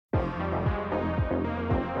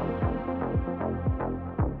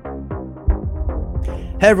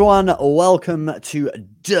Hey everyone, welcome to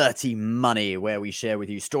Dirty Money, where we share with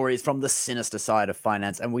you stories from the sinister side of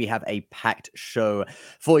finance, and we have a packed show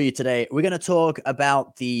for you today. We're going to talk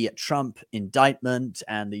about the Trump indictment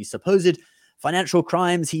and the supposed financial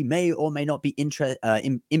crimes he may or may not be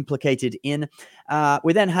implicated in.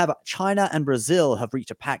 We then have China and Brazil have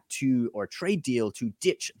reached a pact or a trade deal to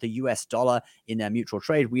ditch the US dollar in their mutual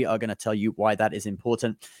trade. We are going to tell you why that is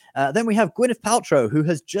important. Then we have Gwyneth Paltrow, who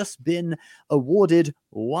has just been awarded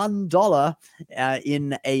 $1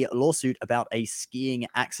 in a lawsuit about a skiing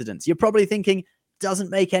accident. You're probably thinking,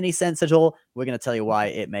 doesn't make any sense at all. We're going to tell you why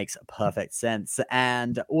it makes perfect sense.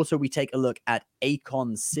 And also we take a look at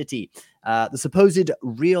AKONCITY, the supposed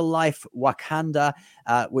real-life Wakanda,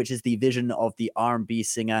 which is the vision of the R&B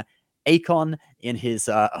singer Akon in his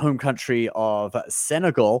home country of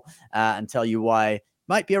Senegal, and tell you why it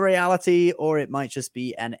might be a reality or it might just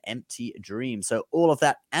be an empty dream. So all of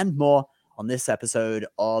that and more on this episode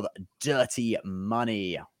of Dirty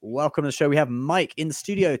Money. Welcome to the show. We have Mike in the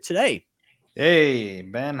studio today. Hey,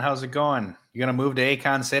 Ben, how's it going? You going to move to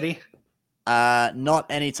AKONCITY? Not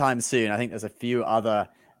anytime soon. I think there's a few other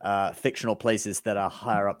fictional places that are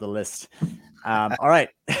higher up the list. All right.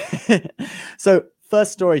 So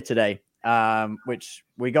first story today, which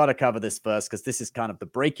we got to cover this first because this is kind of the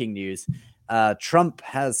breaking news. Trump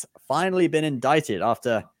has finally been indicted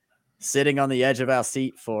after sitting on the edge of our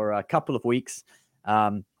seat for a couple of weeks.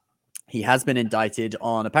 He has been indicted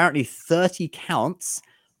on apparently 30 counts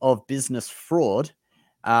of business fraud.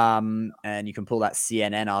 And you can pull that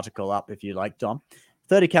CNN article up if you like, Dom.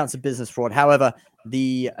 30 counts of business fraud. However,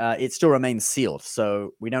 it still remains sealed.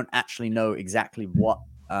 So we don't actually know exactly what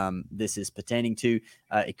this is pertaining to.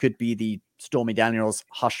 It could be the Stormy Daniels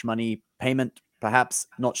hush money payment, perhaps.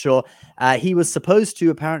 Not sure. He was supposed to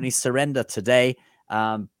apparently surrender today.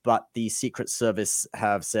 But the Secret Service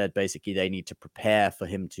have said basically they need to prepare for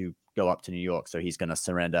him to go up to New York. So he's going to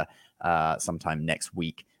surrender sometime next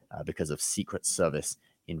week because of Secret Service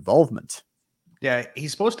involvement. Yeah,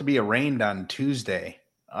 he's supposed to be arraigned on Tuesday.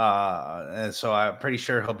 And so I'm pretty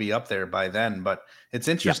sure he'll be up there by then. But it's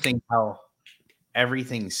interesting how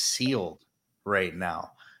everything's sealed right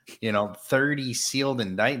now. 30 sealed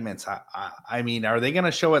indictments. I mean, are they going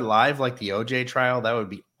to show it live like the OJ trial? That would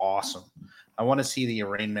be awesome. I want to see the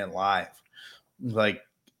arraignment live. Like,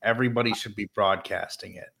 everybody should be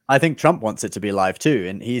broadcasting it. I think Trump wants it to be live too,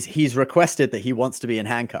 and he's requested that he wants to be in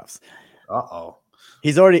handcuffs. Uh-oh.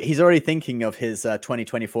 He's already thinking of his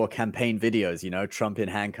 2024 campaign videos. Trump in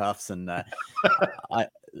handcuffs, and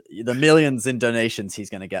the millions in donations he's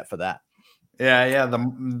going to get for that. Yeah,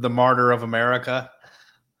 the martyr of America.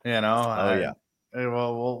 Oh yeah.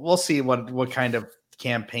 We'll see what kind of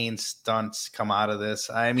campaign stunts come out of this.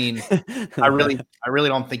 I mean, I really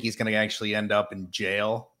don't think he's going to actually end up in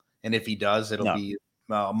jail, and if he does, it'll be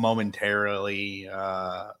momentarily.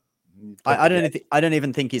 I don't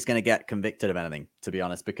even think he's going to get convicted of anything, to be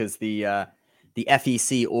honest, because the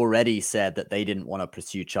FEC already said that they didn't want to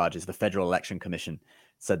pursue charges. The Federal Election Commission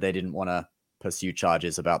said they didn't want to pursue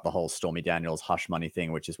charges about the whole Stormy Daniels hush money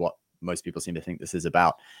thing, which is what most people seem to think this is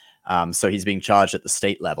about. So he's being charged at the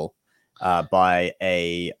state level by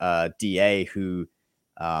a DA who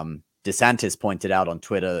DeSantis pointed out on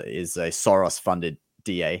Twitter is a Soros-funded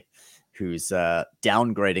DA who's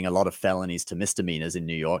downgrading a lot of felonies to misdemeanors in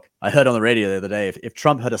New York. I heard on the radio the other day, if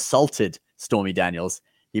Trump had assaulted Stormy Daniels,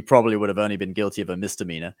 he probably would have only been guilty of a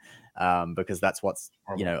misdemeanor because that's what's,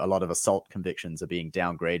 a lot of assault convictions are being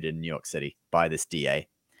downgraded in New York City by this DA.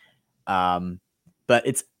 But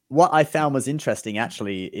it's what I found was interesting,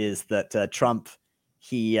 actually, is that Trump,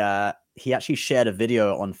 he actually shared a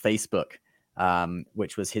video on Facebook,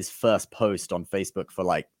 which was his first post on Facebook for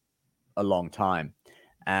like a long time.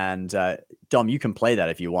 And Dom, you can play that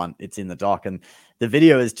if you want. It's in the doc. And the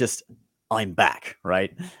video is just, I'm back,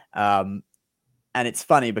 right? And it's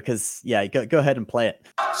funny because, go ahead and play it.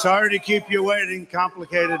 Sorry to keep you waiting.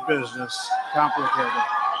 Complicated business. Complicated.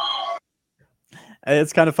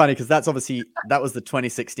 It's kind of funny because that was the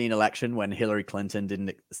 2016 election when Hillary Clinton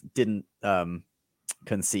didn't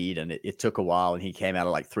concede, and it took a while, and he came out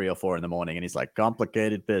at like 3 or 4 in the morning, and he's like,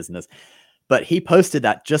 complicated business. But he posted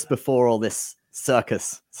that just before all this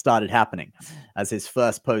circus started happening as his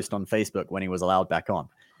first post on Facebook when he was allowed back on.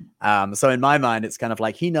 So in my mind, it's kind of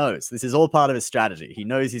like he knows this is all part of his strategy. He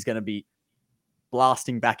knows he's going to be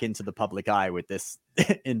blasting back into the public eye with this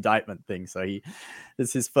indictment thing. So this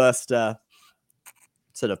is his first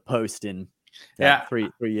sort of post in 3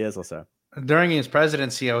 years or so. During his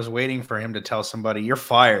presidency, I was waiting for him to tell somebody, "You're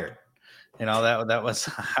fired." That was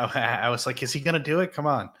I was like, is he going to do it? Come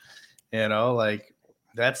on.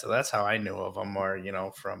 That's how I knew of him,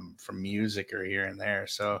 or from music or here and there.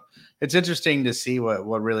 So it's interesting to see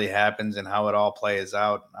what really happens and how it all plays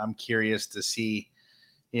out. I'm curious to see,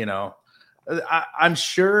 you know, I'm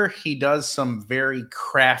sure he does some very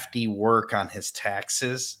crafty work on his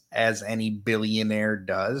taxes, as any billionaire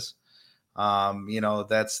does.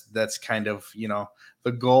 That's kind of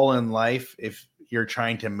the goal in life. If you're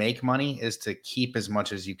trying to make money, is to keep as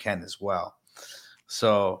much as you can as well.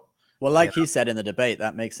 So, well, like he said in the debate,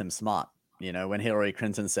 that makes him smart. When Hillary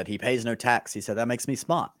Clinton said he pays no tax, he said that makes me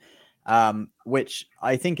smart. Which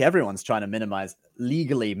I think everyone's trying to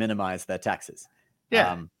legally minimize their taxes.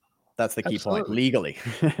 Yeah, that's the key absolutely. point, legally.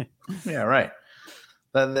 Yeah, right.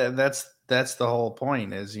 That's the whole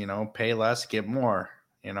point, is pay less, get more.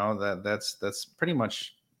 That's pretty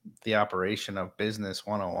much the operation of business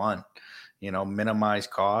 101. Minimize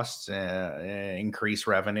costs, increase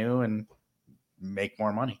revenue, and make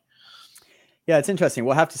more money. Yeah, it's interesting.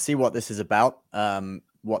 We'll have to see what this is about,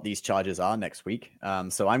 what these charges are next week.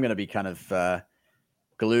 So I'm going to be kind of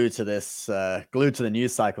glued to the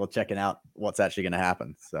news cycle, checking out what's actually going to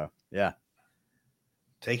happen. So, yeah.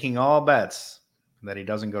 Taking all bets that he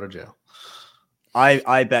doesn't go to jail.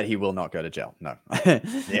 I bet he will not go to jail. No.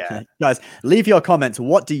 Yeah. Guys, leave your comments.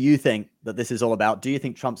 What do you think that this is all about? Do you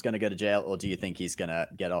think Trump's going to go to jail, or do you think he's going to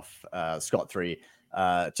get off scot-free?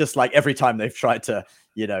 Just like every time they've tried to,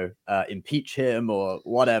 impeach him or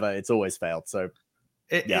whatever, it's always failed. So,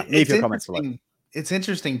 leave your comments below. It's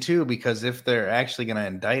interesting too, because if they're actually going to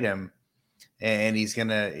indict him and he's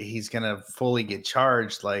gonna fully get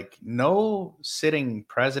charged, like no sitting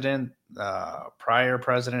president, prior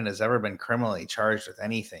president, has ever been criminally charged with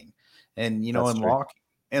anything. And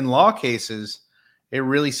in law cases, it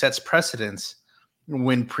really sets precedence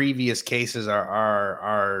when previous cases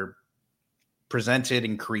are presented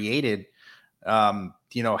and created.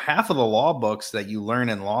 Half of the law books that you learn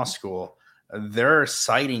in law school, they're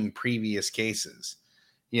citing previous cases.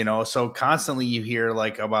 So constantly you hear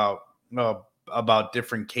like about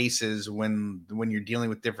different cases when you're dealing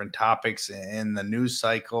with different topics in the news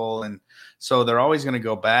cycle, and so they're always going to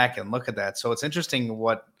go back and look at that. So it's interesting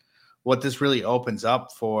what this really opens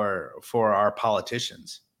up for our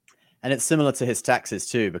politicians. And it's similar to his taxes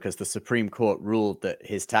too, because the Supreme Court ruled that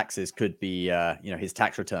his taxes could be, his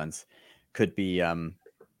tax returns could be,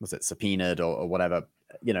 was it subpoenaed or whatever,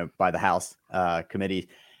 by the House committee.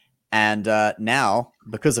 And now,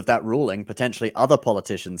 because of that ruling, potentially other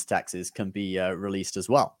politicians' taxes can be released as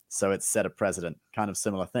well. So it's set a precedent, kind of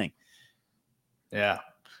similar thing. Yeah,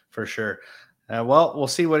 for sure. Well, we'll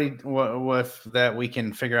see what if that we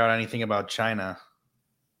can figure out anything about China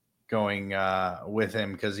going with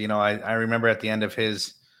him, because I remember at the end of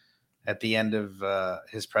his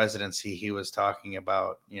presidency, he was talking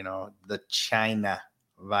about the China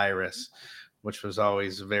virus, which was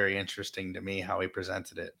always very interesting to me how he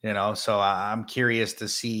presented it. So I'm curious to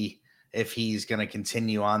see if he's going to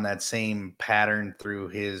continue on that same pattern through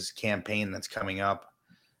his campaign that's coming up.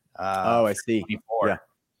 I see.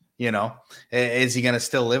 Yeah. Is he going to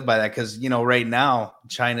still live by that? Because right now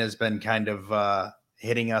China's been kind of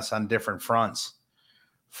hitting us on different fronts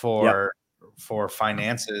for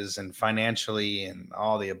finances and financially and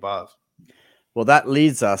all the above. Well, that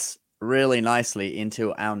leads us really nicely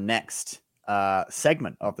into our next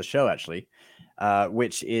segment of the show, actually,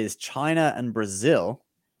 which is China and Brazil.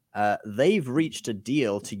 They've reached a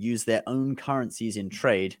deal to use their own currencies in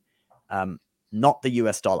trade, not the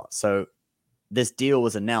US dollar. So this deal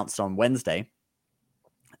was announced on Wednesday.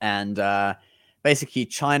 And basically,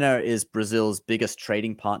 China is Brazil's biggest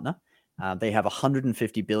trading partner. They have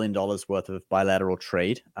 $150 billion worth of bilateral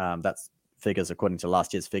trade. That's figures according to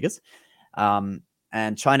last year's figures.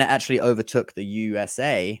 And China actually overtook the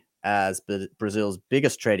USA as Brazil's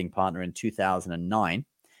biggest trading partner in 2009.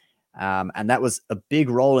 And that was a big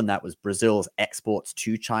role in that was Brazil's exports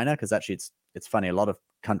to China, because actually it's funny, a lot of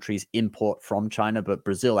countries import from China, but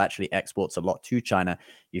Brazil actually exports a lot to China.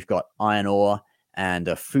 You've got iron ore and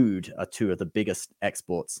food are two of the biggest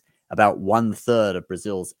exports. About 1/3 of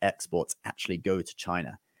Brazil's exports actually go to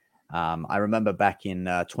China. I remember back in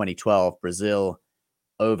 2012, Brazil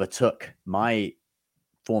overtook my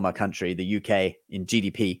former country, the UK, in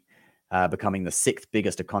GDP, becoming the 6th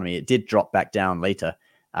biggest economy. It did drop back down later,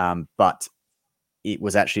 but it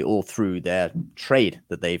was actually all through their trade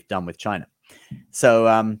that they've done with China. So,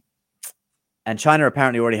 and China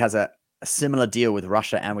apparently already has a similar deal with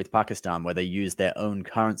Russia and with Pakistan, where they use their own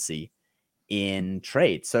currency in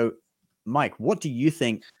trade. So, Mike, what do you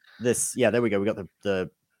think this? Yeah, there we go. We got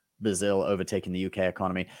the Brazil overtaking the UK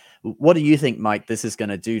economy. What do you think, Mike, this is going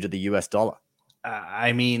to do to the US dollar?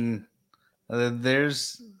 I mean,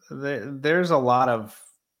 there's there's a lot of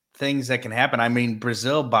things that can happen. I mean,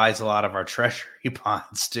 Brazil buys a lot of our treasury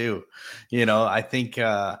bonds too. I think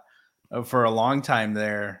for a long time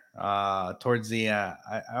there, towards the I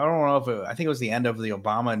don't know if I think it was the end of the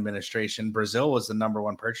Obama administration, Brazil was the number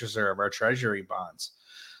one purchaser of our treasury bonds.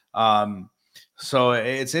 So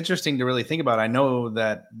it's interesting to really think about. I know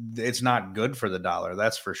that it's not good for the dollar,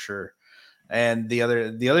 that's for sure. And the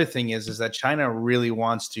other thing is that China really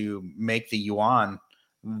wants to make the yuan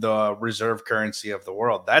the reserve currency of the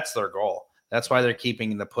world. That's their goal. That's why they're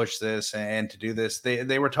keeping to push this and to do this.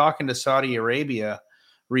 They were talking to Saudi Arabia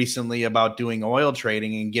recently about doing oil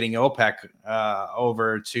trading and getting OPEC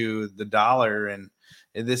over to the dollar. And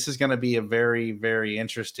this is going to be a very, very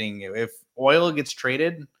interesting. If oil gets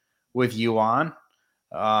traded with yuan,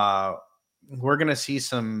 we're going to see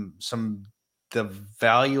the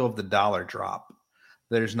value of the dollar drop.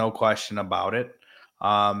 There's no question about it.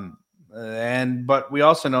 But we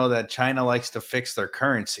also know that China likes to fix their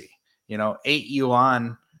currency. 8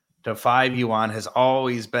 yuan to 5 yuan has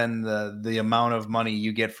always been the amount of money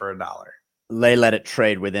you get for a dollar. They let it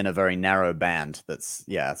trade within a very narrow band.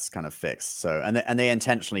 It's kind of fixed. So and they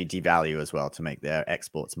intentionally devalue as well to make their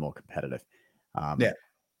exports more competitive. Yeah,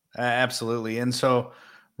 absolutely. And so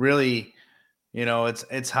really,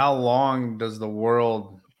 it's how long does the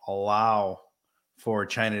world allow for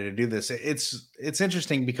China to do this? It's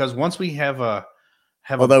interesting because once we have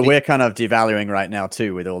although we're kind of devaluing right now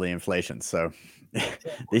too with all the inflation, so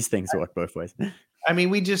these things work both ways. I mean,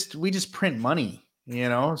 we just print money,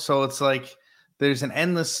 so it's like there's an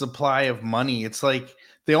endless supply of money. It's like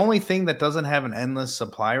the only thing that doesn't have an endless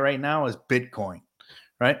supply right now is Bitcoin,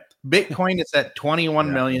 right? Bitcoin is at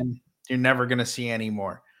 21 million. You're never going to see any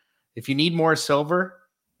more. If you need more silver,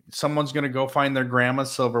 someone's going to go find their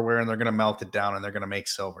grandma's silverware and they're going to melt it down and they're going to make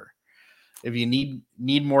silver. If you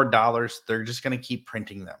need more dollars, they're just going to keep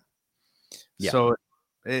printing them. Yeah. So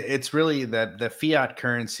it's really that the fiat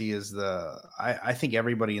currency is I think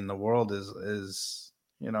everybody in the world is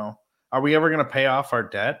are we ever going to pay off our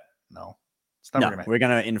debt? No, it's never going to. We're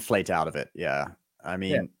going to inflate out of it. Yeah. I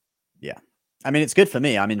mean, yeah. I mean, it's good for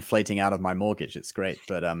me. I'm inflating out of my mortgage. It's great,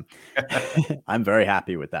 but I'm very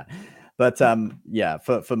happy with that. But yeah,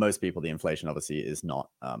 for most people, the inflation obviously is not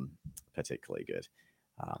particularly good.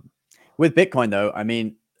 With Bitcoin, though, I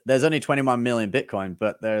mean, there's only 21 million Bitcoin,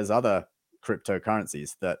 but there's other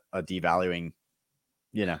cryptocurrencies that are devaluing.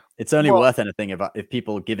 It's only worth anything if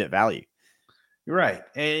people give it value. You're right.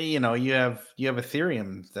 You have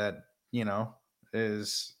Ethereum that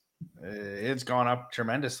it's gone up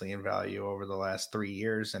tremendously in value over the last 3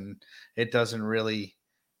 years, and it doesn't really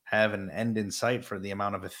have an end in sight for the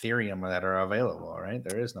amount of Ethereum that are available, right?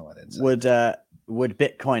 There is no end in sight. Would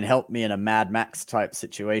Bitcoin help me in a Mad Max type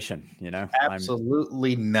situation?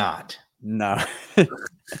 Absolutely not. No.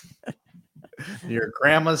 Your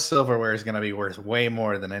grandma's silverware is going to be worth way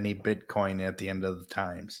more than any Bitcoin at the end of the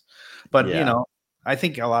times. But I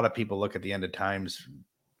think a lot of people look at the end of times,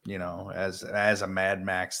 as a Mad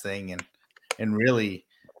Max thing, and really,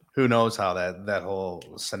 who knows how that whole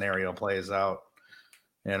scenario plays out.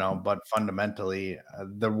 But fundamentally,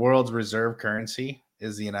 the world's reserve currency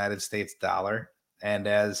is the United States dollar. And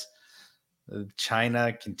as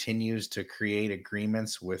China continues to create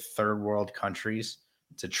agreements with third world countries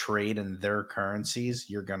to trade in their currencies,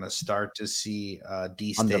 you're going to start to see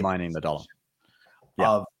undermining the dollar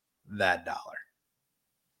of that dollar.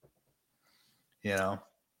 Yeah.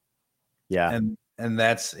 And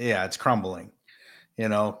that's, it's crumbling,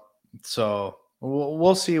 so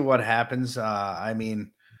we'll see what happens. I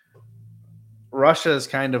mean, Russia is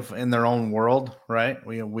kind of in their own world, right?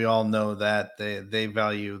 We all know that they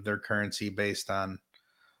value their currency based on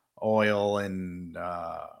oil and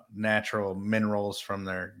natural minerals from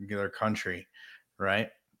their country, right?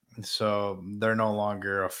 So they're no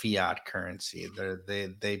longer a fiat currency.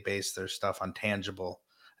 They base their stuff on tangible.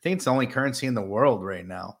 I think it's the only currency in the world right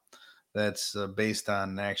now that's based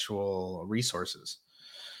on actual resources.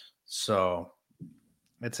 So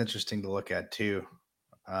it's interesting to look at too.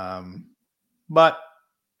 But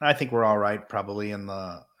I think we're all right, probably in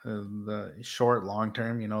the short, long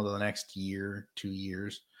term. The next year, 2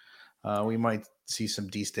 years, we might see some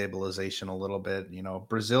destabilization a little bit.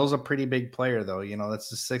 Brazil's a pretty big player, though. That's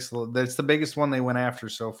the sixth. That's the biggest one they went after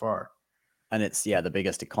so far. And it's the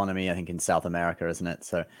biggest economy, I think, in South America, isn't it?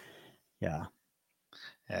 So, yeah.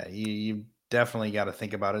 Yeah, you definitely got to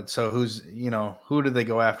think about it. So who do they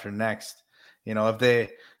go after next? If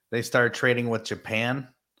they start trading with Japan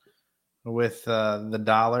with the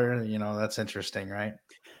dollar, that's interesting, right?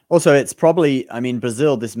 Also, it's probably,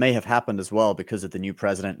 Brazil, this may have happened as well because of the new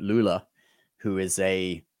president, Lula, who is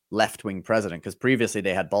a left-wing president, because previously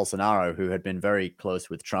they had Bolsonaro, who had been very close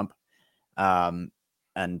with Trump. And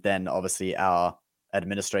then obviously our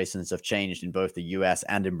administrations have changed in both the US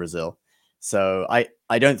and in Brazil. So I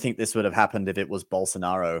don't think this would have happened if it was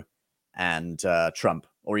Bolsonaro and Trump,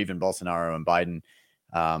 or even Bolsonaro and Biden.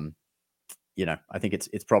 I think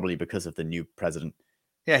it's probably because of the new president.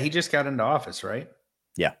 Yeah, he just got into office, right?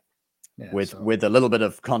 Yeah, with a little bit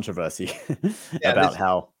of controversy about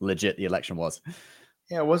how legit the election was.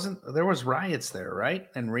 Yeah, there was riots there, right?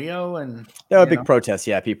 In Rio, and there were big protests.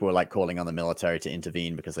 Yeah, people were like calling on the military to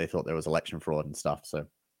intervene because they thought there was election fraud and stuff. So,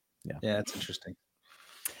 yeah, it's interesting.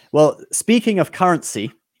 Well, speaking of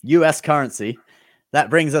currency, U.S. currency, that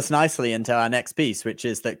brings us nicely into our next piece, which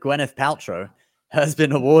is that Gwyneth Paltrow has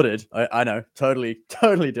been awarded. I know, totally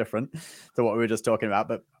different to what we were just talking about,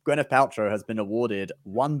 but Gwyneth Paltrow has been awarded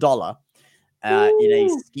 $1 in a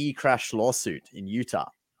ski crash lawsuit in Utah.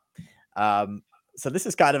 So this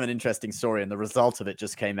is kind of an interesting story, and the result of it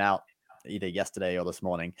just came out either yesterday or this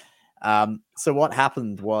morning. So what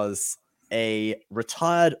happened was a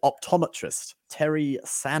retired optometrist, Terry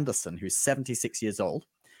Sanderson, who's 76 years old.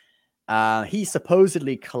 He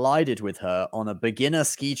supposedly collided with her on a beginner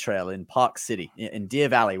ski trail in Park City, in Deer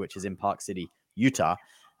Valley, which is in Park City, Utah,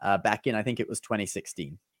 back in, I think it was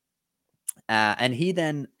 2016. And he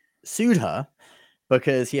then sued her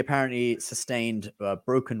because he apparently sustained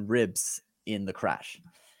broken ribs in the crash.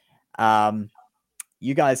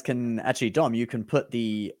 You guys can actually, Dom, you can put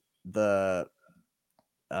the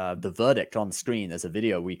verdict on screen. There's a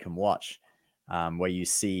video we can watch where you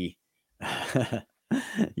see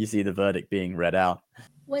the verdict being read out.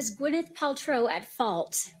 Was Gwyneth Paltrow at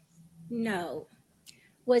fault? No.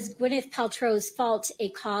 Was Gwyneth Paltrow's fault a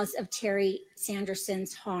cause of Terry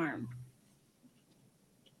Sanderson's harm?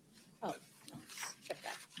 Oh,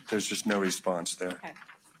 there's just no response there. Okay.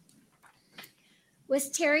 Was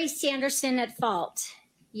Terry Sanderson at fault?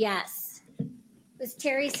 Yes. Was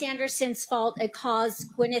Terry Sanderson's fault a cause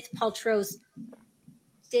Gwyneth Paltrow's?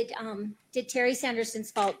 Did Terry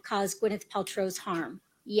Sanderson's fault cause Gwyneth Paltrow's harm?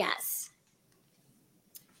 Yes.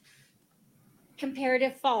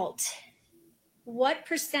 Comparative fault. What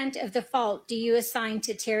percent of the fault do you assign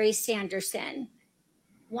to Terry Sanderson?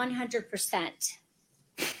 100%.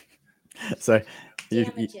 So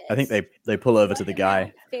I think they pull over to the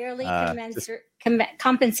guy. Fairly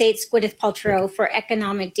compensates Gwyneth Paltrow for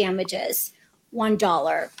economic damages.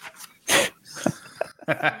 $1.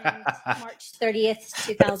 March 30th,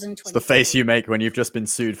 2020. It's the face you make when you've just been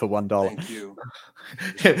sued for $1. Thank you.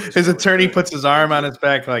 His attorney puts his arm on his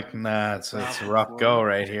back like, nah, it's a rough go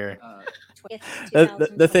right here.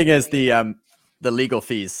 The thing is the legal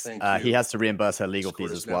fees. He has to reimburse her legal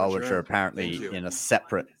fees as well, which are apparently in a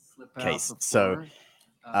separate case. So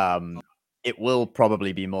it will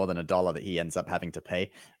probably be more than $1 that he ends up having to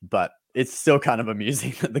pay. But it's still kind of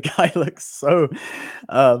amusing that the guy looks so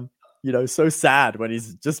so sad when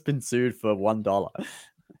he's just been sued for $1.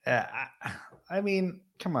 I mean,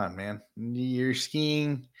 come on, man. You're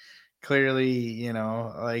skiing. Clearly,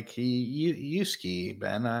 like you ski,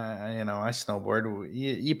 Ben. I snowboard.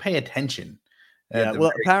 You pay attention. Yeah.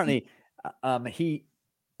 Well, apparently, he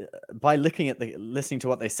by listening to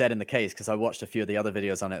what they said in the case, because I watched a few of the other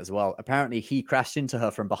videos on it as well. Apparently, he crashed into her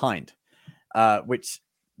from behind, which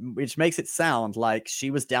makes it sound like she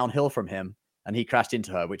was downhill from him and he crashed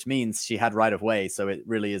into her, which means she had right of way. So it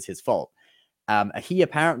really is his fault. He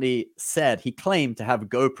apparently he claimed to have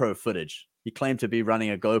GoPro footage. He claimed to be running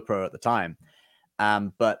a GoPro at the time.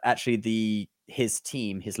 But actually his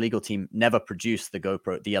legal team never produced the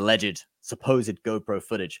GoPro, the alleged supposed GoPro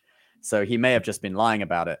footage. So he may have just been lying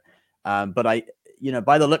about it. But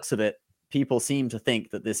by the looks of it, people seem to think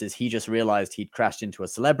that he just realized he'd crashed into a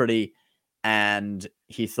celebrity and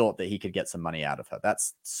he thought that he could get some money out of her.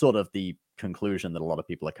 That's sort of the conclusion that a lot of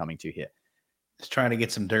people are coming to here. He's trying to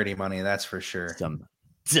get some dirty money, that's for sure. Some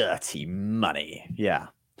dirty money. Yeah.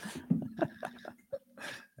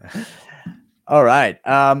 All right.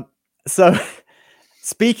 So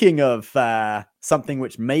speaking of something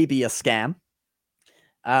which may be a scam,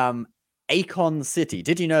 AKONCITY.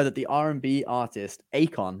 Did you know that the R&B artist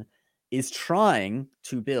Akon is trying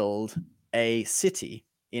to build a city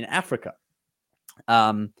in Africa?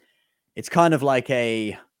 It's kind of like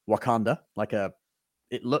a Wakanda,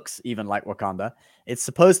 it looks even like Wakanda. It's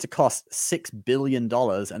supposed to cost $6 billion,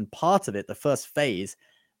 and part of it, the first phase,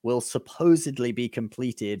 will supposedly be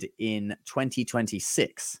completed in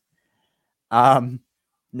 2026.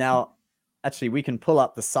 Now, actually, we can pull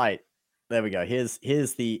up the site. There we go. Here's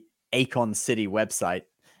the AKONCITY website,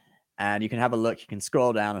 and you can have a look. You can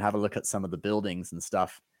scroll down and have a look at some of the buildings and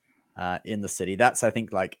stuff in the city. That's, I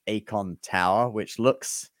think, like Akon Tower, which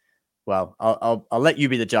looks Well, I'll let you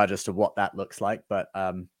be the judge as to what that looks like, but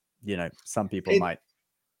some people might.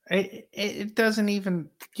 It doesn't even.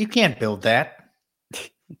 You can't build that.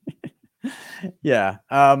 Yeah.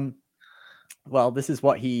 Well, this is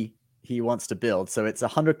what he wants to build. So it's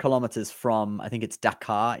 100 kilometers from, I think it's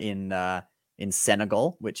Dakar in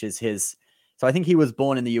Senegal, which is his. So I think he was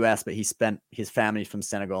born in the US, but his family from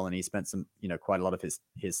Senegal, and he spent some, quite a lot of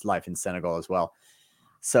his life in Senegal as well.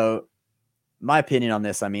 So my opinion on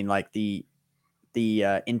this, I mean, like the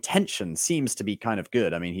intention seems to be kind of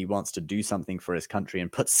good. I mean, he wants to do something for his country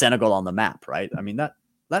and put Senegal on the map, right? I mean,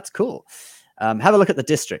 that's cool. Have a look at the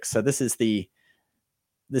districts. So this is the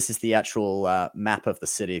actual map of the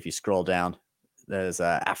city. If you scroll down, there's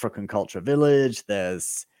African Culture Village.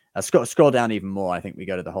 There's scroll down even more. I think we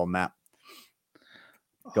go to the whole map.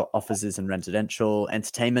 Got offices and residential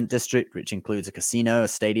entertainment district, which includes a casino, a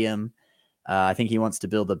stadium. I think he wants to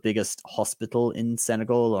build the biggest hospital in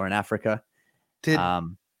Senegal or in Africa. Did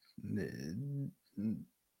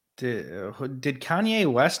Kanye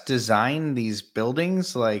West design these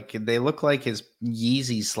buildings? Like they look like his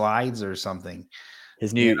Yeezy slides or something.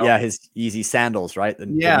 His new, his Yeezy sandals, right? The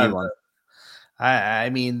new one.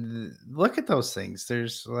 I mean, look at those things.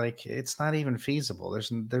 There's it's not even feasible.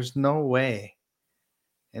 There's no way.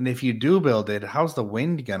 And if you do build it, how's the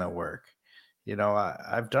wind gonna work?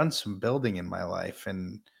 I've done some building in my life,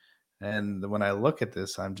 and when I look at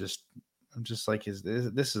this, I'm just like,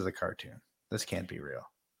 this is a cartoon. This can't be real.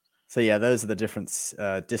 So yeah, those are the different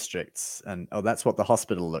districts, and that's what the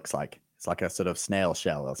hospital looks like. It's like a sort of snail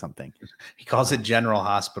shell or something. He calls it General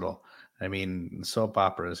Hospital. I mean, soap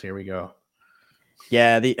operas. Here we go.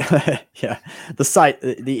 Yeah, the site,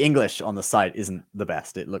 the English on the site isn't the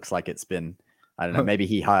best. It looks like it's been, I don't know, maybe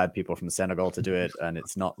he hired people from Senegal to do it, and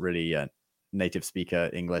it's not really a native speaker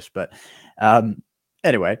English. But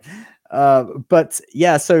anyway, but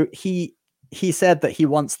yeah, so he said that he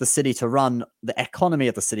wants the city to run, the economy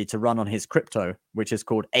of the city to run on his crypto, which is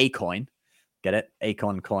called AKON. Get it?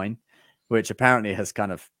 AKON coin, which apparently has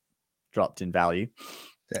kind of dropped in value.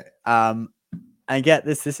 And get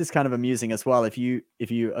this is kind of amusing as well. If you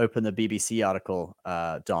open the BBC article,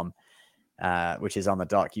 Dom, which is on the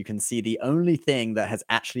doc, you can see the only thing that has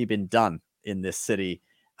actually been done in this city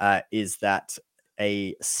is that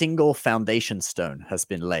a single foundation stone has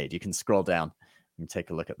been laid. You can scroll down and take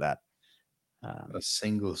a look at that. A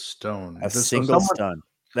single stone. Single stone.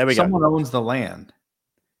 There we go. Someone owns the land.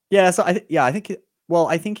 Yeah. So I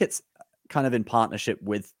think it's kind of in partnership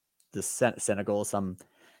with the Senegal, some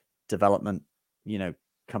development,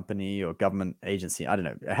 company or government agency. I don't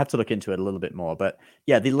know. I have to look into it a little bit more. But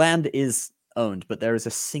yeah, the land is owned, but there is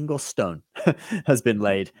a single stone has been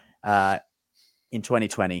laid in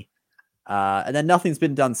 2020. And then nothing's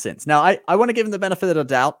been done since. Now, I want to give him the benefit of the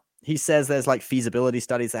doubt. He says there's like feasibility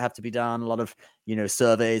studies that have to be done, a lot of,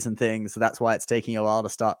 surveys and things. So that's why it's taking a while to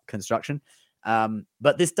start construction.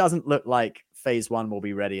 But this doesn't look like phase 1 will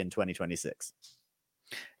be ready in 2026.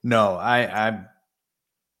 No,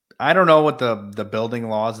 I don't know what the building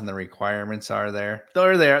laws and the requirements are there.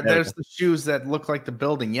 They're there. There's the shoes that look like the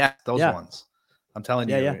building. Yeah, those ones. I'm telling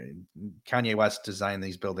you, Kanye West designed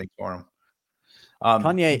these buildings for him.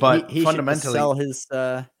 Kanye, but he fundamentally should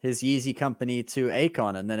sell his Yeezy company to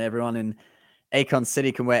Akon, and then everyone in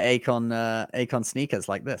AKONCITY can wear Akon sneakers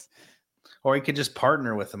like this. Or he could just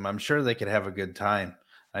partner with them. I'm sure they could have a good time.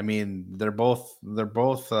 I mean, they're both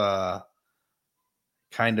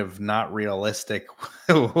kind of not realistic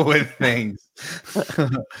with things.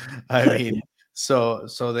 I mean, so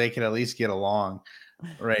they can at least get along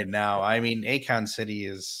right now. I mean, AKONCITY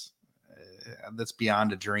is that's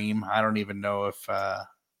beyond a dream. I don't even know if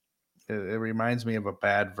it reminds me of a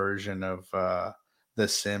bad version of The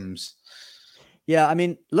Sims. Yeah, I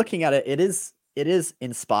mean, looking at it, it is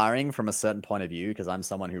inspiring from a certain point of view, because I'm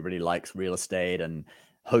someone who really likes real estate and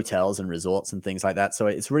hotels and resorts and things like that. So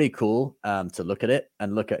it's really cool to look at it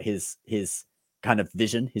and look at his kind of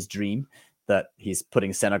vision, his dream, that he's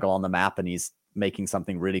putting Senegal on the map and he's making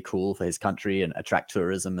something really cool for his country and attract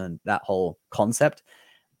tourism and that whole concept.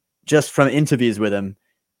 Just from interviews with him,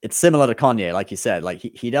 it's similar to Kanye, like you said. Like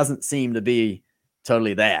he doesn't seem to be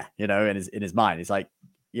totally there, in his mind. He's like,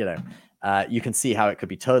 you can see how it could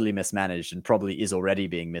be totally mismanaged, and probably is already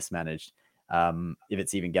being mismanaged if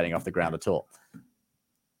it's even getting off the ground at all.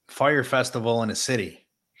 Fire festival in a city.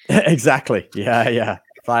 Exactly. Yeah.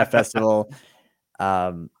 Fire festival.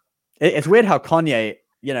 It's weird how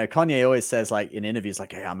Kanye always says, like in interviews,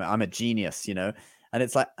 like, hey, I'm a genius, and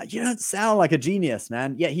it's like, you don't sound like a genius,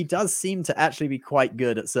 man. Yet he does seem to actually be quite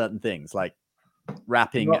good at certain things, like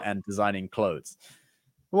rapping and designing clothes.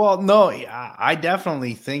 Well, no, I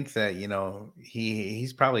definitely think that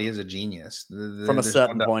he's probably is a genius. From a There's no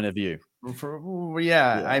certain doubt. point of view.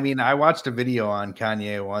 Yeah, Yeah. I mean, I watched a video on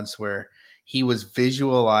Kanye once where he was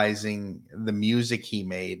visualizing the music he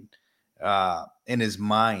made in his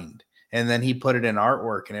mind, and then he put it in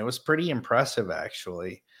artwork, and it was pretty impressive,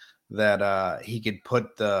 actually, that he could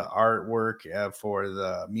put the artwork for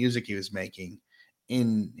the music he was making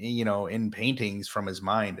in paintings from his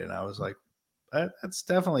mind, and I was like, that's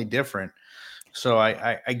definitely different. So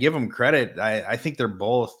I give them credit. I think they're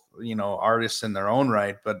both artists in their own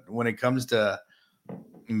right, but when it comes to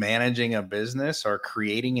managing a business or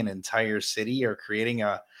creating an entire city or creating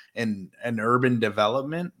an urban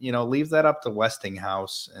development, leave that up to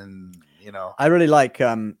Westinghouse. And I really like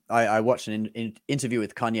I watched an interview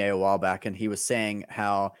with Kanye a while back, and he was saying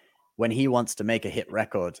how when he wants to make a hit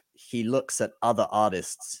record, he looks at other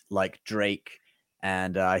artists like Drake,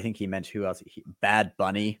 and I think he mentioned who else, Bad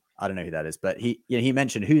Bunny. I don't know who that is, but he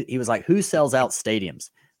mentioned he was like, who sells out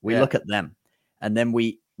stadiums? We Yeah. look at them, and then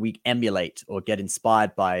we emulate or get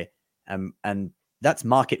inspired by and that's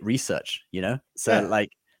market research, So Yeah.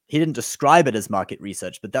 like, he didn't describe it as market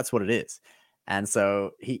research, but that's what it is. And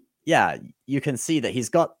so you can see that he's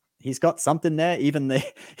got something there, even though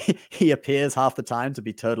he appears half the time to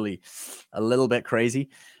be totally a little bit crazy.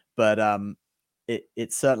 But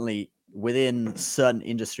it's certainly within certain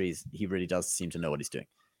industries, he really does seem to know what he's doing.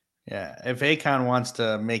 Yeah. If Akon wants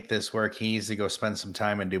to make this work, he needs to go spend some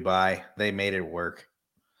time in Dubai. They made it work.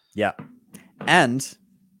 Yeah. And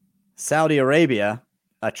Saudi Arabia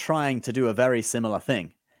are trying to do a very similar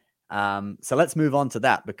thing. So let's move on to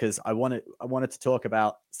that, because I wanted to talk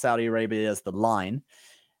about Saudi Arabia as the line,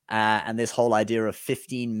 and this whole idea of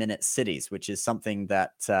 15-minute cities, which is something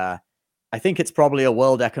that I think it's probably a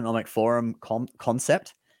World Economic Forum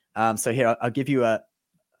concept. So here, I'll give you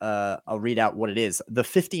I'll read out what it is. The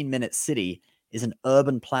 15-minute city is an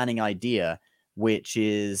urban planning idea which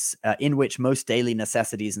is in which most daily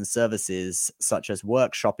necessities and services such as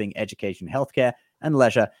work, shopping, education, healthcare, and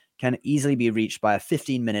leisure can easily be reached by a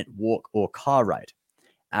 15-minute walk or car ride.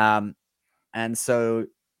 And so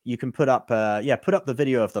you can put up the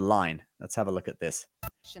video of the line. Let's have a look at this.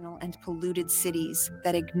 And polluted cities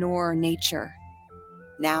that ignore nature.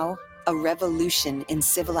 Now, a revolution in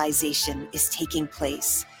civilization is taking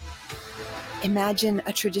place. Imagine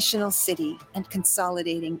a traditional city and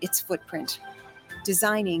consolidating its footprint,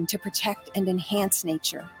 designing to protect and enhance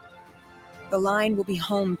nature. The line will be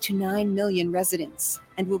home to 9 million residents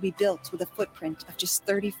and will be built with a footprint of just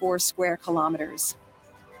 34 square kilometers.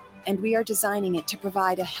 And we are designing it to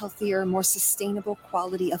provide a healthier, more sustainable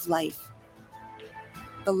quality of life.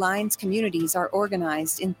 The line's communities are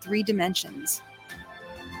organized in 3 dimensions.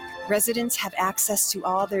 Residents have access to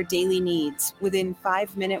all their daily needs within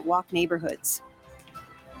 5-minute walk neighborhoods.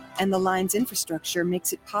 And the line's infrastructure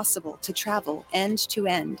makes it possible to travel end to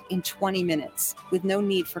end in 20 minutes with no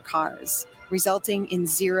need for cars, resulting in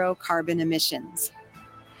 0 carbon emissions.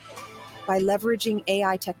 By leveraging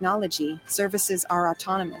AI technology, services are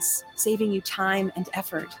autonomous, saving you time and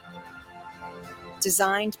effort.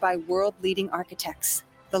 Designed by world-leading architects,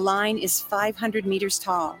 the line is 500 meters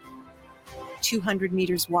tall, 200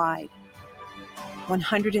 meters wide,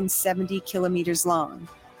 170 kilometers long,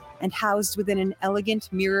 and housed within an elegant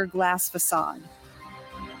mirror glass facade.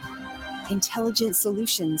 Intelligent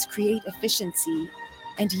solutions create efficiency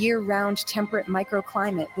and year-round temperate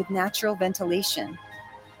microclimate with natural ventilation.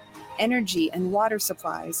 Energy and water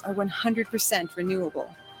supplies are 100%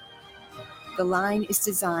 renewable. The line is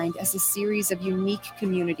designed as a series of unique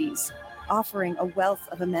communities, offering a wealth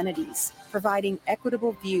of amenities, providing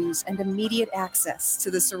equitable views and immediate access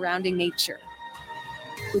to the surrounding nature.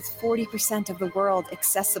 With 40% of the world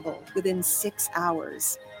accessible within 6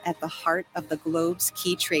 hours, at the heart of the globe's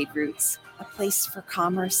key trade routes, a place for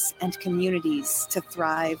commerce and communities to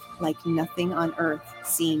thrive like nothing on earth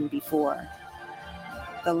seen before.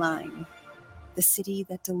 The line, the city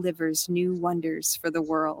that delivers new wonders for the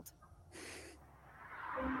world.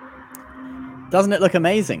 Doesn't it look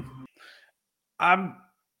amazing? I'm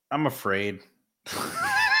afraid.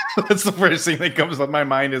 That's the first thing that comes to my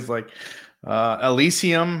mind is like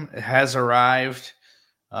Elysium has arrived.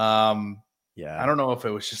 Yeah. I don't know if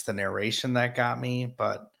it was just the narration that got me,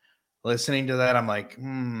 but listening to that, I'm like,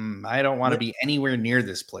 I don't want to be anywhere near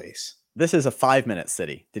this place. This is a 5-minute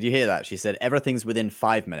city. Did you hear that? She said everything's within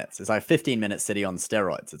 5 minutes. It's like a 15-minute city on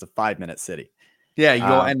steroids. It's a 5-minute city. Yeah, you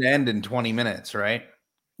go end to end in 20 minutes, right?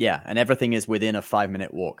 Yeah, and everything is within a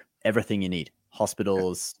 5-minute walk. Everything you need.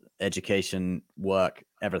 Hospitals, education, work,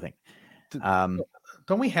 everything.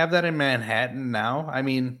 Don't we have that in Manhattan now? I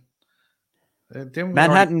mean,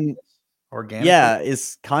 Manhattan, Yeah,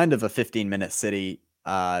 is kind of a 15-minute city.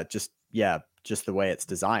 Just the way it's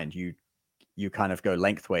designed. You kind of go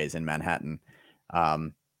lengthways in Manhattan,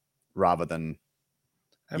 rather than.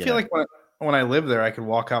 I feel like when I lived there, I could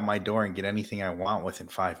walk out my door and get anything I want within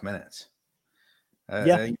 5 minutes.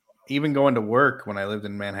 Even going to work when I lived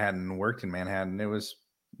in Manhattan and worked in Manhattan, it was,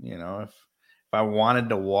 if I wanted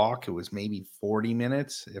to walk, it was maybe 40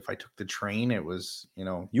 minutes. If I took the train, it was,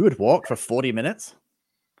 You would walk for 40 minutes?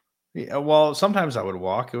 Yeah, well, sometimes I would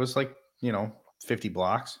walk. It was like, 50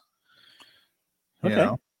 blocks. Okay.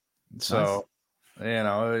 So,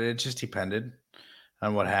 it just depended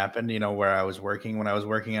on what happened, where I was working. When I was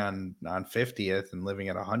working on 50th and living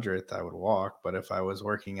at 100th, I would walk. But if I was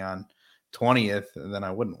working on 20th, then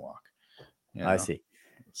I wouldn't walk. I see.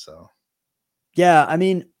 So, yeah, I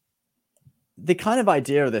mean, the kind of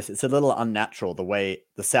idea of this, it's a little unnatural, the way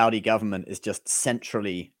the Saudi government is just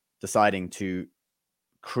centrally deciding to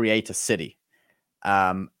create a city.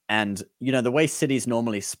 And, the way cities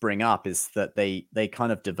normally spring up is that they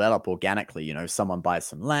kind of develop organically. Someone buys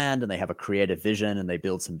some land and they have a creative vision and they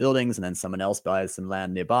build some buildings, and then someone else buys some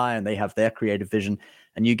land nearby and they have their creative vision,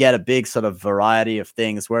 and you get a big sort of variety of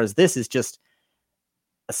things. Whereas this is just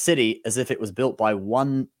a city as if it was built by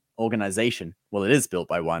one organization. Well, it is built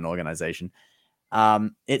by one organization.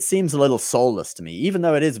 It seems a little soulless to me, even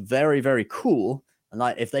though it is very, very cool.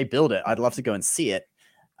 And if they build it, I'd love to go and see it.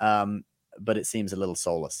 But it seems a little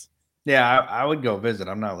soulless. Yeah, I would go visit.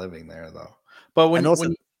 I'm not living there though. But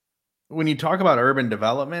when you talk about urban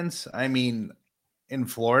developments, I mean, in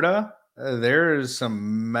Florida, there's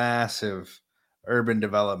some massive urban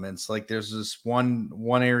developments. Like there's this one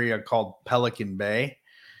area called Pelican Bay,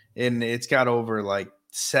 and it's got over like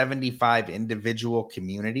 75 individual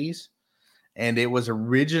communities. And it was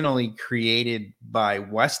originally created by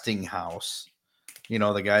Westinghouse,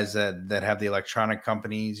 the guys that have the electronic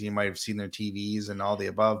companies. You might have seen their TVs and all the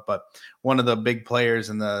above, but one of the big players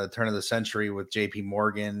in the turn of the century with JP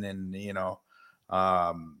Morgan and,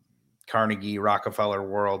 Carnegie, Rockefeller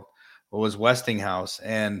world was Westinghouse.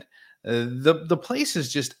 And the place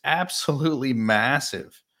is just absolutely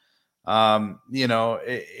massive. It's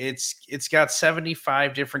got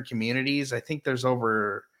 75 different communities. I think there's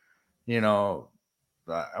over,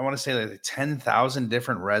 I want to say like 10,000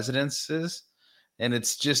 different residences. And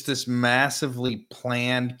it's just this massively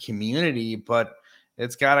planned community, but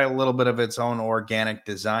it's got a little bit of its own organic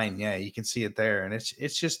design. Yeah, you can see it there. And it's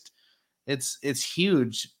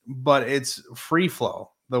huge, but it's free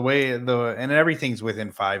flow and everything's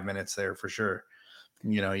within 5 minutes there for sure.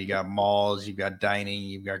 You got malls, you've got dining,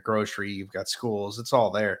 you've got grocery, you've got schools, it's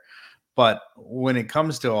all there. But when it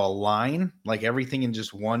comes to a line, like everything in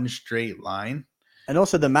just one straight line. And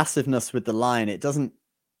also the massiveness with the line,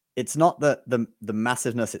 it's not the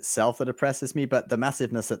massiveness itself that oppresses me, but the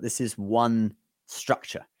massiveness that this is one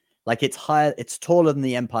structure. Like it's taller than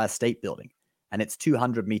the Empire State Building, and it's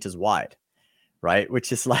 200 meters wide, right?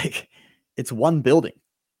 Which is like, it's one building.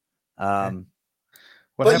 But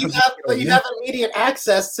you have immediate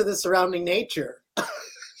access to the surrounding nature.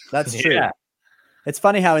 That's true. Yeah. It's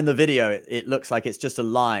funny how in the video it looks like it's just a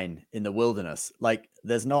line in the wilderness. Like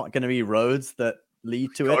there's not going to be roads that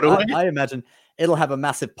lead to it. I imagine it'll have a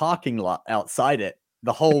massive parking lot outside it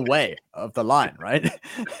the whole way of the line, right?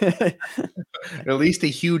 At least a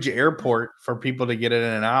huge airport for people to get in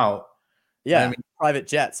and out. Yeah, I mean, private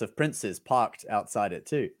jets of princes parked outside it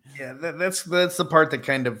too. Yeah, that's the part that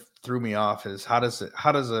kind of threw me off, is how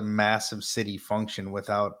does a massive city function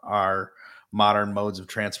without our modern modes of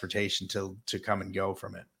transportation to come and go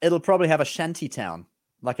from it? It'll probably have a shanty town,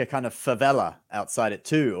 like a kind of favela outside it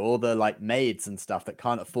too, all the like maids and stuff that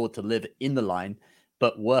can't afford to live in the line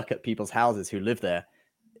but work at people's houses who live there.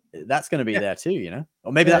 That's going to be there too,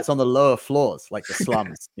 or maybe that's on the lower floors, like the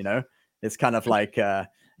slums. It's kind of like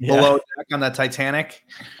below deck on the Titanic.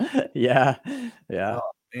 yeah. Oh,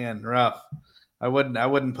 man, rough. I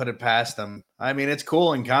wouldn't put it past them. I mean, it's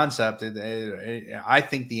cool in concept. I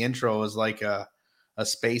think the intro is like a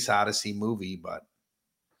Space Odyssey movie, but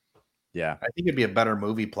yeah, I think it'd be a better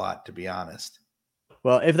movie plot, to be honest.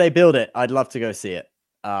 Well, if they build it, I'd love to go see it.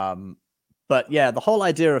 But yeah, the whole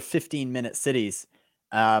idea of 15-minute cities,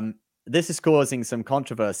 this is causing some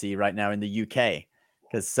controversy right now in the UK.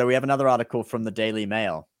 So we have another article from the Daily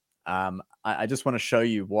Mail. I just want to show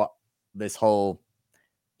you what this whole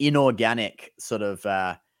inorganic sort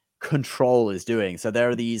of control is doing. So there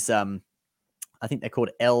are these, I think they're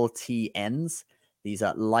called LTNs. These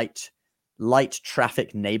are light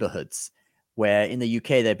traffic neighborhoods, where in the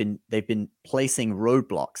UK they've been placing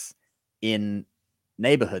roadblocks in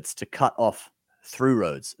neighborhoods to cut off through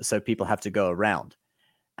roads, so people have to go around.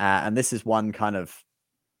 And this is one kind of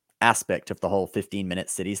aspect of the whole 15-minute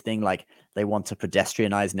cities thing. Like they want to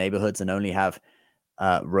pedestrianize neighborhoods and only have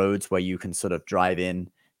roads where you can sort of drive in.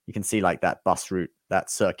 You can see like that bus route, that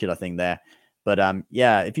circular thing there. But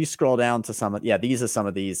yeah, if you scroll down to some, these are some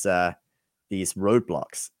of these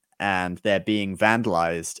roadblocks, and they're being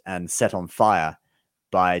vandalized and set on fire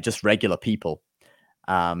by just regular people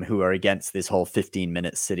who are against this whole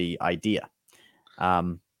 15-minute city idea.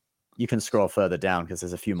 You can scroll further down because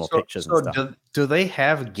there's a few more pictures and stuff. Do they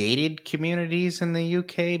have gated communities in the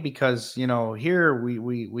UK? Because here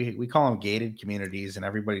we call them gated communities, and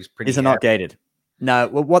everybody's pretty. These are not gated. No,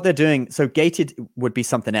 well, what they're doing, so gated would be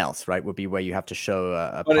something else, right? Would be where you have to show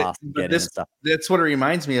a pass to get in and stuff. That's what it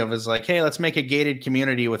reminds me of, is like, hey, let's make a gated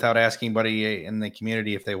community without asking anybody in the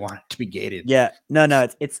community if they want it to be gated. Yeah, no,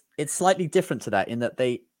 it's slightly different to that, in that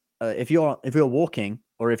they, if you're walking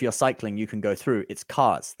or if you're cycling, you can go through. It's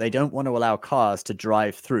cars. They don't want to allow cars to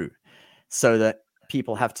drive through, so that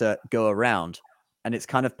people have to go around, and it's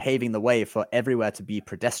kind of paving the way for everywhere to be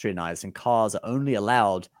pedestrianized, and cars are only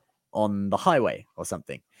allowed on the highway or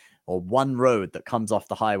something, or one road that comes off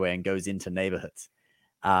the highway and goes into neighborhoods.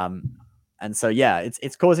 And so, yeah,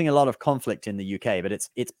 it's causing a lot of conflict in the UK, but it's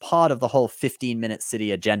part of the whole 15-minute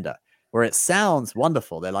city agenda, where it sounds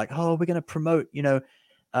wonderful. They're like, oh, we're going to promote,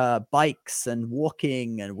 bikes and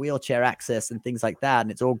walking and wheelchair access and things like that. And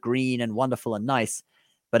it's all green and wonderful and nice.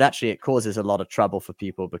 But actually it causes a lot of trouble for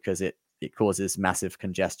people, because it causes massive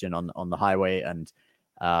congestion on the highway. And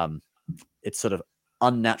it's sort of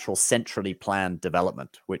unnatural centrally planned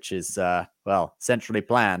development, which is centrally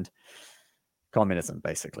planned communism,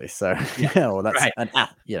 basically. So well, that's right.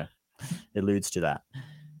 Alludes to that.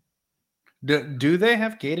 Do they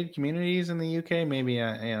have gated communities in the UK? Maybe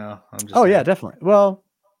I'm just yeah, definitely. Well,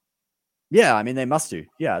 yeah, I mean, they must do.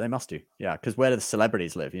 Yeah, they must do. Yeah, because where do the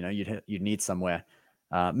celebrities live? You'd need somewhere.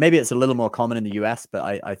 Maybe it's a little more common in the US,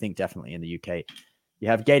 but I think definitely in the UK you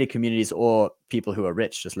have gated communities, or people who are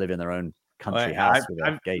rich just live in their own country house with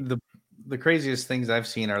a gate. The craziest things I've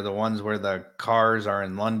seen are the ones where the cars are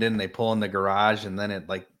in London, they pull in the garage, and then it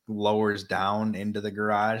like lowers down into the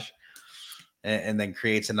garage and then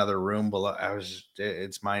creates another room below.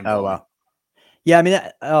 It's mind blowing. Oh, wow. Yeah, I mean,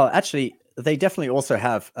 actually, they definitely also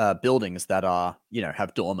have buildings that are,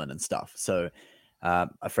 have doormen and stuff. So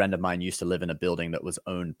a friend of mine used to live in a building that was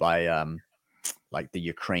owned by like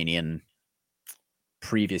the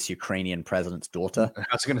previous Ukrainian president's daughter. I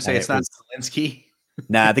was going to say, it's not Zelensky.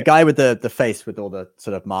 Nah, the guy with the face with all the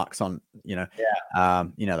sort of marks on,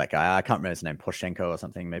 that guy. I can't remember his name, Poroshenko or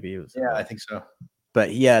something. Maybe it was. Yeah, I think so.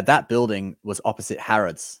 But yeah, that building was opposite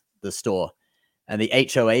Harrods, the store, and the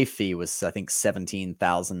HOA fee was, I think,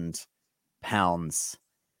 £17,000.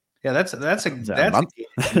 Yeah, that's in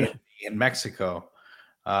Mexico.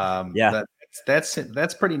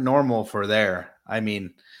 That's pretty normal for there. I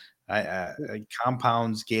mean,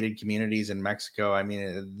 compounds, gated communities in Mexico. I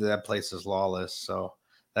mean, that place is lawless, so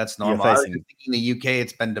that's normal. I was thinking in the UK,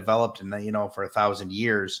 it's been developed, and for 1,000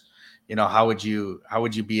 years. How would you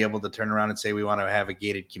be able to turn around and say we want to have a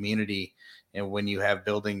gated community, and when you have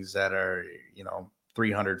buildings that are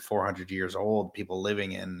 300, 400 years old, people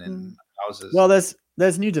living in houses? Well,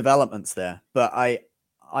 there's new developments there, but I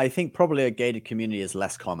think probably a gated community is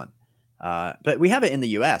less common. But we have it in the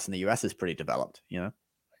US, and the US is pretty developed, Yeah.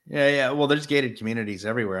 Well, there's gated communities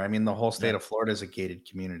everywhere. I mean, the whole state of Florida is a gated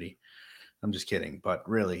community. I'm just kidding, but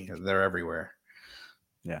really, they're everywhere.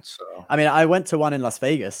 Yeah. So, I mean, I went to one in Las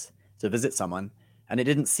Vegas to visit someone, and it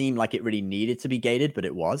didn't seem like it really needed to be gated, but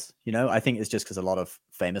it was. I think it's just because a lot of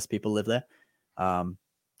famous people live there.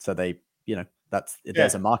 So they,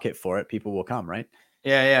 there's a market for it. People will come, right?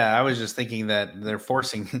 Yeah. I was just thinking that they're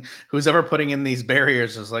forcing who's ever putting in these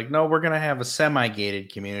barriers is like, no, we're going to have a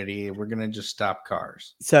semi-gated community. We're going to just stop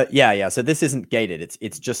cars. So yeah. So this isn't gated.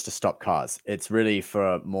 It's just to stop cars. It's really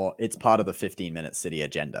it's part of the 15-minute city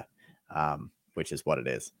agenda, which is what it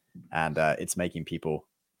is. And it's making people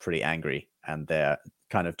pretty angry, and they're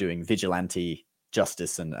kind of doing vigilante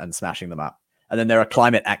justice and smashing them up. And then there are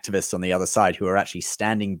climate activists on the other side who are actually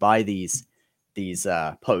standing by these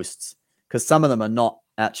posts, because some of them are not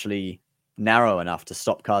actually narrow enough to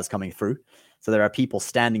stop cars coming through. So there are people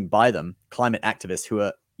standing by them, climate activists, who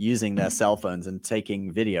are using their cell phones and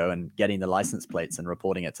taking video and getting the license plates and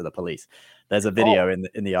reporting it to the police. There's a video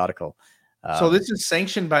in the article. So this is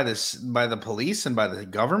sanctioned by the police and by the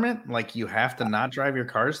government? Like, you have to not drive your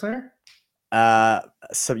cars there?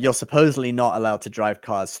 So you're supposedly not allowed to drive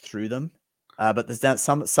cars through them. But there's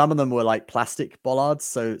some of them were like plastic bollards.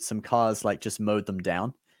 So some cars like just mowed them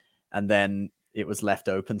down, and then it was left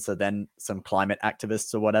open. So then some climate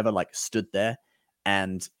activists or whatever like stood there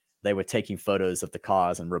and they were taking photos of the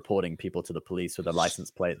cars and reporting people to the police with a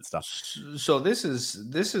license plate and stuff. So this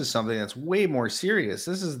is something that's way more serious.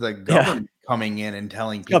 This is the government coming in and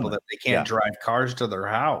telling people that they can't drive cars to their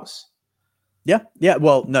house. Yeah.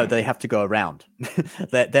 Well, no, they have to go around.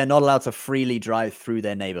 They're not allowed to freely drive through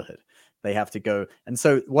their neighborhood. They have to go. And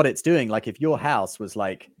so what it's doing, like if your house was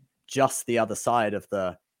like just the other side of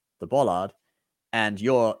the bollard, and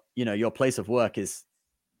your place of work is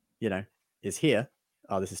here.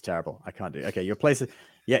 Oh, this is terrible. I can't do it. Okay, your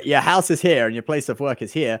house is here and your place of work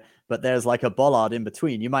is here, but there's like a bollard in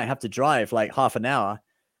between. You might have to drive like half an hour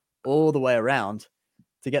all the way around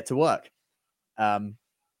to get to work.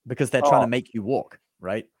 Because they're trying to make you walk,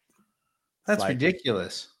 right? That's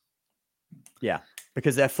ridiculous. Yeah,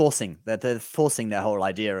 because they're forcing their whole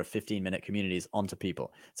idea of 15-minute communities onto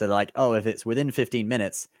people. So they're like, oh, if it's within 15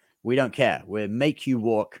 minutes, we don't care. We'll make you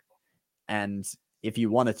walk, and if you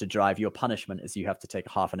wanted to drive, your punishment is you have to take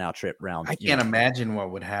a half an hour trip round. I can't imagine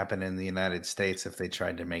what would happen in the United States if they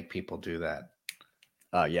tried to make people do that.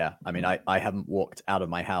 Yeah. I mean, I haven't walked out of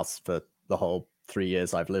my house for the whole 3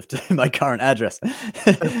 years I've lived in my current address.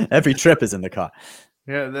 Every trip is in the car.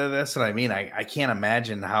 Yeah, that's what I mean. I can't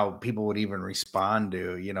imagine how people would even respond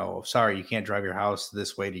to, sorry, you can't drive your house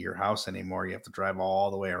this way to your house anymore. You have to drive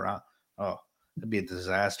all the way around. Oh, it'd be a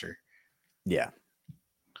disaster. Yeah,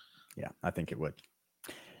 I think it would.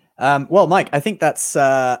 Well, Mike, I think that's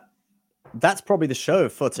probably the show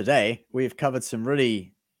for today. We've covered some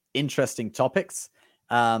really interesting topics.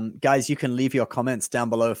 Guys, you can leave your comments down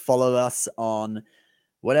below. Follow us on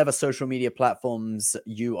whatever social media platforms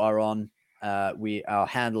you are on. Our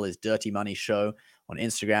handle is Dirty Money Show on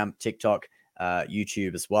Instagram, TikTok,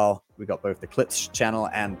 YouTube as well. We got both the Clips channel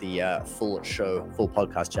and the full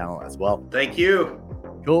podcast channel as well. Thank you.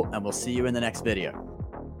 Cool. And we'll see you in the next video.